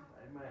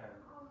 Amen. But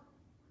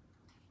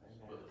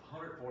Amen. the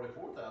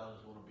 144,000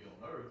 is going to be on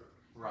earth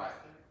Right.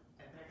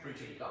 And they're gonna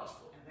preaching be, the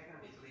gospel. and they're going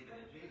to be believing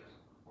in Jesus,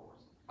 of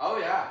course. Oh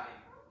yeah.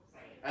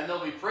 Saved, And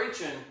they'll be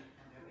preaching. and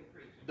they'll be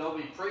preaching. They'll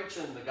be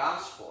preaching the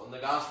gospel, and the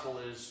gospel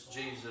is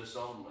Jesus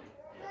only.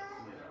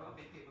 There will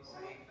be people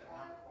saved, but it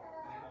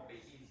won't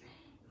be easy.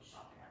 They'll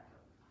probably have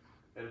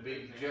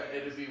to.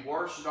 It'd be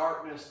worse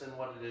darkness than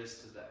what it is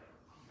today.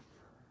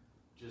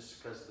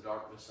 Just because of the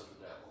darkness of the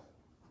devil.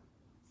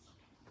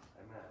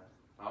 Amen.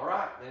 All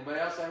right. Anybody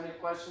else have any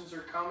questions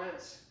or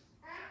comments?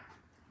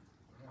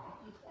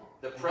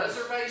 The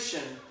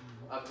preservation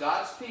of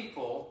God's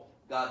people,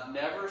 God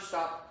never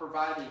stopped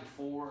providing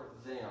for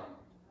them.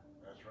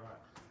 That's right.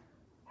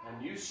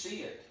 And you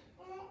see it.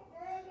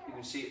 You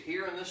can see it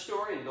here in this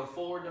story and go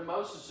forward to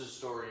Moses'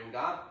 story. And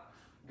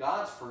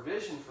God's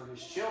provision for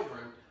his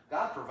children,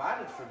 God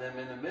provided for them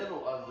in the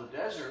middle of the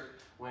desert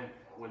when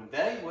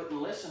they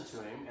wouldn't listen to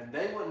him and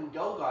they wouldn't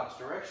go God's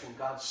direction.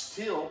 God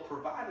still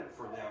provided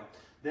for them.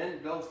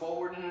 Then go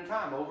forward in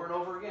time over and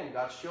over again.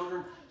 God's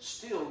children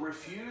still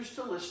refused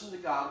to listen to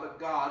God, but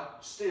God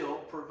still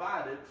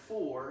provided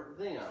for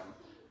them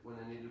when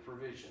they needed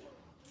provision.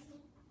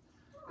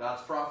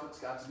 God's prophets,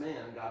 God's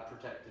men, God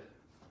protected.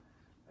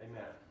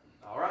 Amen.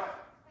 All right.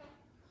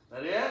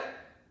 That it?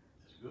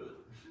 It's good.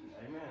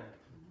 Amen.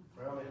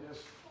 Well, it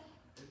just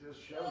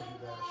shows you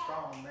that a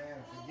strong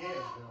man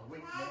forgives and a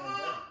weak man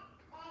doesn't.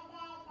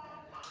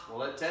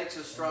 Well, it takes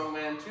a strong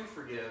man to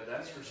forgive,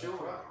 that's for sure.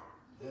 That's right.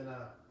 Then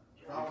a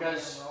strong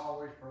Because- man will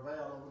always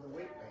prevail over the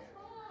weak man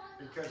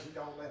because he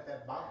don't let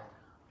that bother him.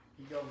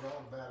 He goes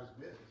on about his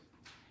business.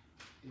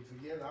 He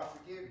forgives, I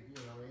forgive you.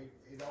 You know,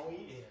 he don't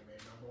eat him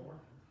no more.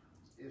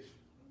 It's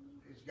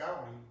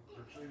gone. He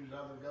pursues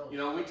other goals. You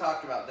know, we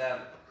talked about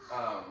that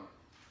a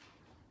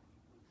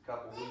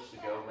couple weeks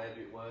ago,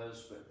 maybe it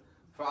was, but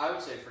I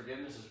would say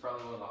forgiveness is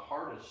probably one of the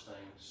hardest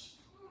things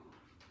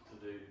to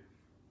do.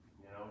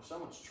 You know, if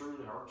someone's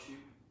truly hurt you,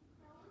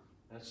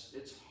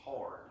 it's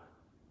hard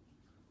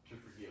to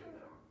forgive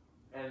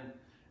them.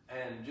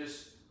 And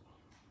just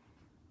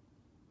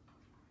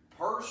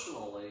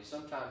personally,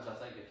 sometimes I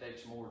think it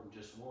takes more than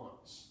just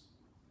once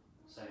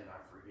saying I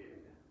forgive you.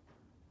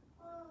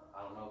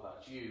 I don't know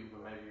about you,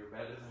 but maybe you're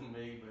better than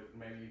me, but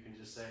maybe you can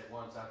just say it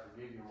once, I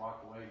forgive you, and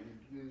walk away.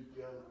 You're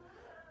good.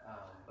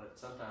 But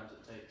sometimes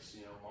it takes,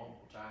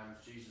 multiple times.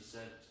 Jesus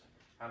said,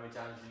 how many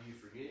times do you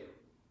forgive?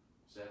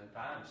 7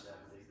 times 70.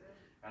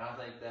 And I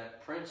think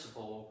that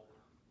principle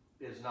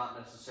is not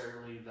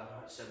necessarily the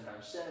 7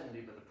 times 70,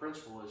 but the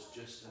principle is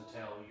just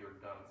until you're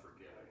done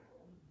forgiving.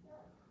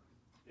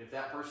 If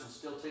that person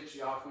still ticks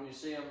you off when you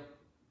see them,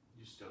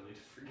 you still need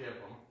to forgive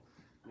them.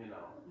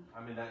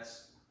 I mean,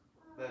 that's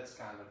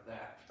kind of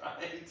that,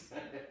 right?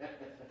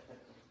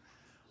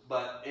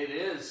 But it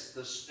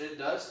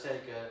does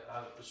take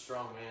a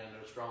strong man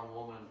or a strong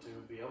woman to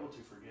be able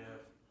to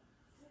forgive,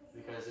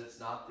 because it's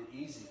not the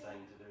easy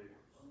thing to do.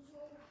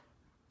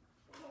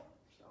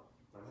 So,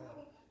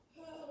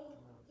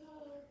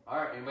 all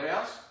right, anybody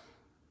else?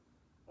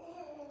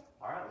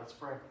 All right, let's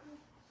pray.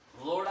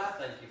 Lord, I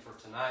thank you for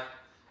tonight.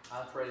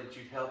 I pray that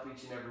you'd help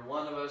each and every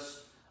one of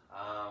us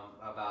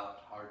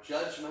about our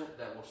judgment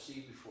that we'll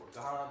see before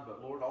God,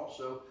 but Lord,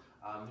 also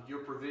your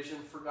provision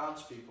for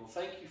God's people.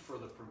 Thank you for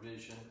the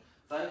provision.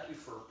 Thank you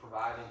for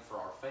providing for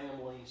our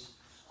families.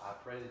 I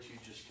pray that you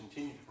just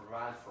continue to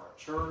provide for our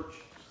church.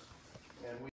 And we